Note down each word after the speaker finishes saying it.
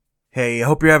Hey, I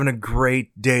hope you're having a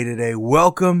great day today.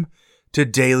 Welcome to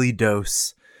Daily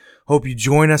Dose. Hope you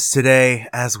join us today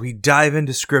as we dive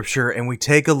into Scripture and we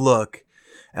take a look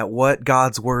at what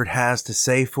God's Word has to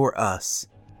say for us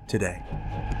today.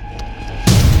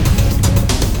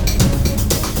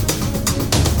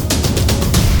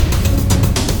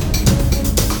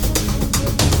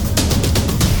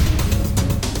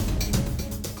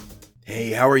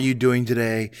 Hey, how are you doing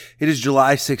today? It is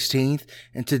July 16th,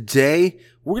 and today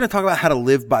we're going to talk about how to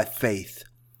live by faith.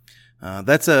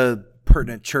 That's a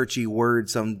pertinent churchy word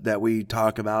that we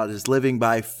talk about is living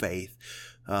by faith.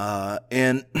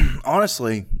 And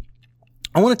honestly,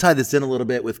 I want to tie this in a little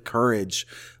bit with courage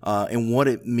and what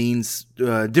it means,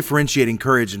 differentiating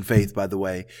courage and faith, by the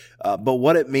way, but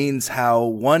what it means, how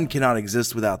one cannot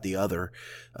exist without the other.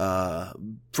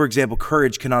 For example,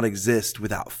 courage cannot exist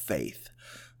without faith.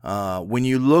 When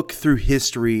you look through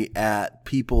history at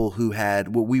people who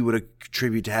had what we would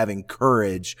attribute to having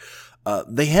courage,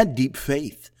 they had deep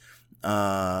faith.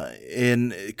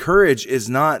 And courage is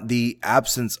not the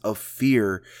absence of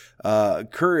fear.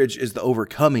 Courage is the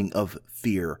overcoming of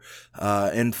fear.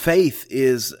 And faith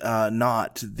is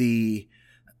not the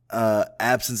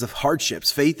absence of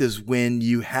hardships. Faith is when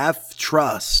you have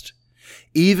trust,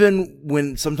 even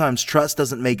when sometimes trust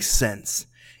doesn't make sense.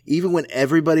 Even when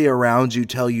everybody around you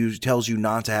tells you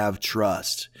not to have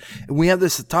trust. And we have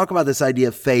this talk about this idea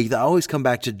of faith. I always come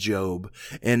back to Job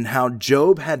and how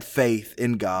Job had faith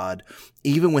in God,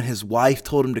 even when his wife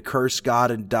told him to curse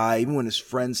God and die, even when his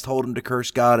friends told him to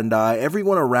curse God and die.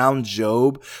 Everyone around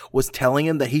Job was telling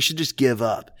him that he should just give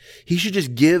up. He should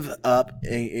just give up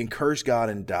and curse God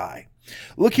and die.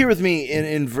 Look here with me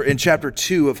in chapter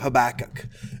 2 of Habakkuk.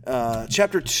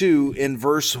 Chapter 2 in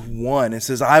verse 1, it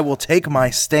says, I will take my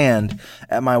stand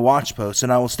at my watchpost,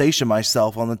 and I will station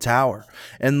myself on the tower,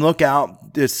 and look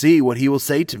out to see what he will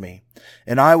say to me.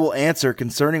 And I will answer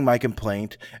concerning my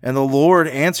complaint. And the Lord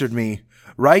answered me,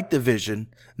 write the vision,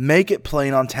 make it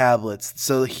plain on tablets,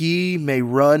 so he may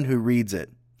run who reads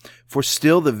it. For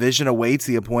still the vision awaits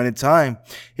the appointed time.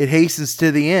 It hastens to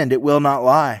the end. It will not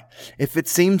lie. If it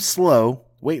seems slow,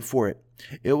 wait for it.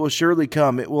 It will surely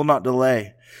come. It will not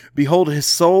delay. Behold, his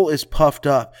soul is puffed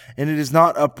up, and it is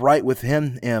not upright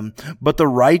within him. But the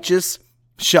righteous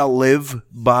shall live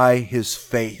by his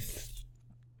faith.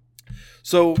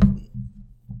 So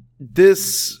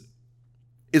this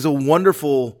is a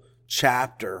wonderful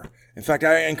chapter. In fact,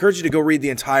 I encourage you to go read the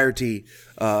entirety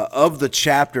of the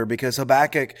chapter, because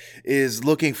Habakkuk is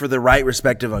looking for the right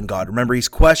perspective on God. Remember, he's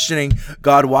questioning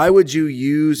God. Why would you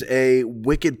use a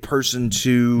wicked person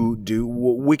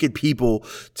wicked people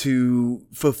to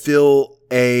fulfill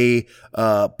a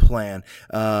plan?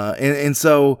 And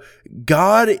so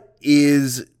God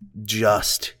is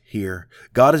just here.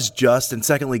 God is just, and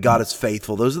secondly, God is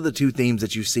faithful. Those are the two themes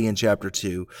that you see in chapter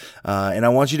 2. And I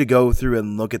want you to go through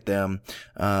and look at them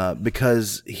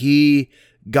because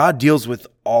God deals with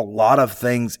a lot of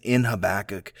things in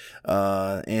Habakkuk.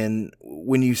 And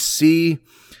when you see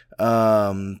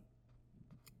God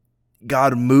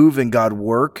move and God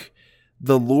work,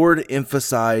 the Lord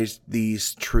emphasized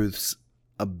these truths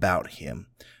about him.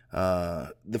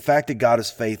 The fact that God is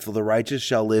faithful, the righteous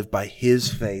shall live by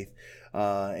his faith.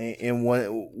 And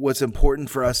what's important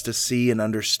for us to see and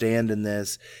understand in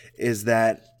this is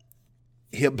that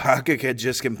Habakkuk had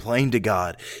just complained to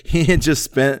God. He had just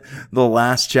spent the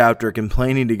last chapter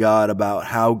complaining to God about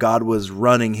how God was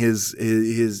running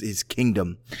his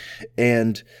kingdom.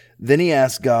 And then he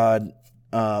asked God,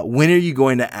 when are you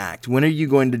going to act? When are you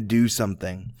going to do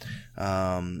something?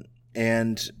 And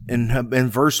in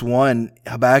verse 1,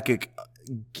 Habakkuk,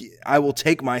 I will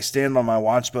take my stand on my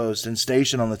watchpost and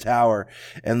station on the tower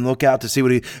and look out to see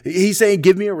what he's saying.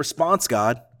 Give me a response,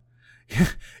 God.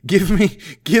 give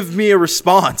me a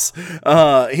response.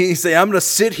 He's saying, I'm going to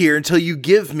sit here until you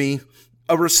give me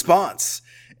a response.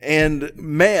 And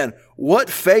man, what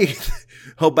faith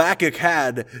Habakkuk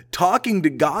had talking to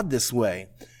God this way.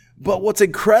 But what's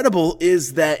incredible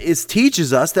is that it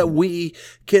teaches us that we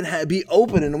can be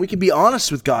open and we can be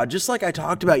honest with God, just like I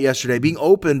talked about yesterday, being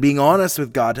open, being honest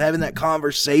with God, having that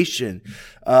conversation.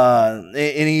 And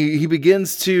he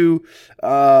begins to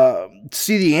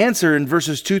see the answer in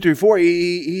verses 2 through 4.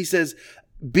 He says,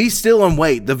 be still and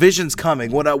wait. The vision's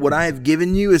coming. What I have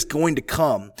given you is going to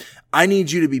come. I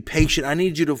need you to be patient. I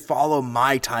need you to follow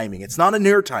my timing. It's not in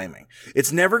your timing.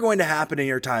 It's never going to happen in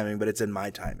your timing, but it's in my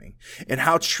timing. And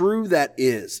how true that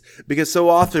is. Because so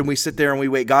often we sit there and we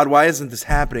wait, God, why isn't this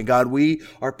happening? God, we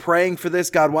are praying for this.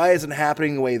 God, why isn't it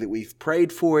happening the way that we've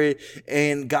prayed for it?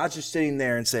 And God's just sitting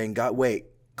there and saying, God, wait,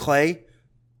 Clay,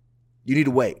 you need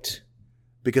to wait.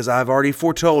 Because I've already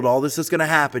foretold all this is going to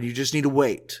happen. You just need to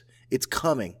wait. It's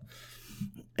coming.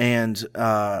 And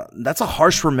that's a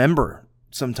harsh remember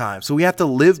sometimes. So we have to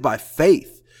live by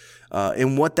faith.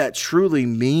 And what that truly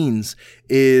means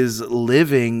is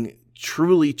living,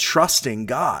 truly trusting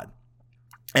God.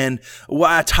 And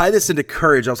while I tie this into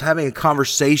courage, I was having a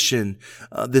conversation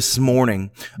this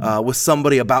morning with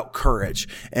somebody about courage,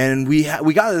 and we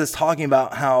got to this talking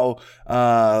about how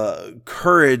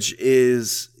courage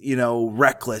is,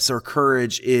 reckless, or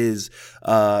courage is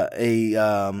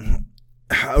a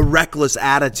reckless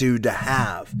attitude to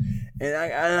have.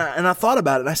 And I thought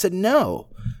about it, and I said no.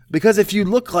 Because if you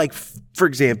look like, for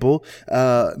example,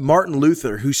 Martin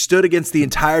Luther, who stood against the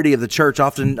entirety of the church,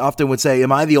 often would say,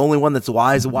 "Am I the only one that's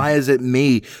wise? Why is it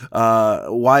me?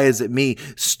 Why is it me?"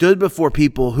 Stood before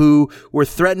people who were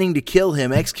threatening to kill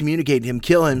him, excommunicate him,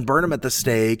 kill him, burn him at the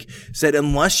stake, said,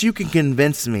 "Unless you can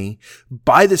convince me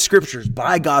by the scriptures,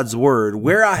 by God's word,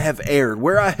 where I have erred,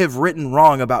 where I have written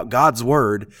wrong about God's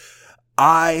word,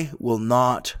 I will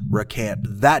not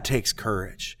recant." That takes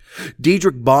courage.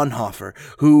 Dietrich Bonhoeffer,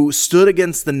 who stood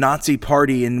against the Nazi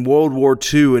Party in World War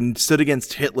II and stood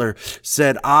against Hitler,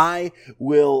 said, "I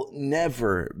will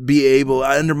never be able,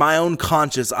 under my own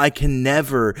conscience, I can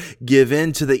never give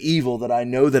in to the evil that I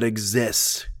know that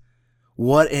exists."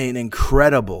 What an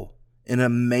incredible and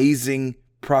amazing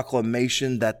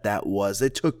proclamation that was.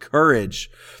 It took courage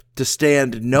to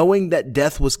stand knowing that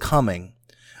death was coming,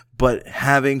 but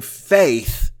having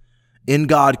faith in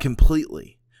God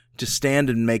completely to stand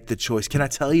and make the choice. Can I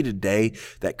tell you today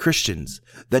that Christians,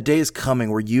 that day is coming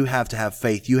where you have to have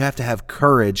faith. You have to have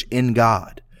courage in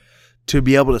God to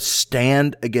be able to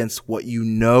stand against what you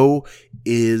know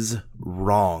is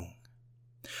wrong.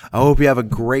 I hope you have a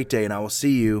great day, and I will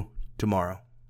see you tomorrow.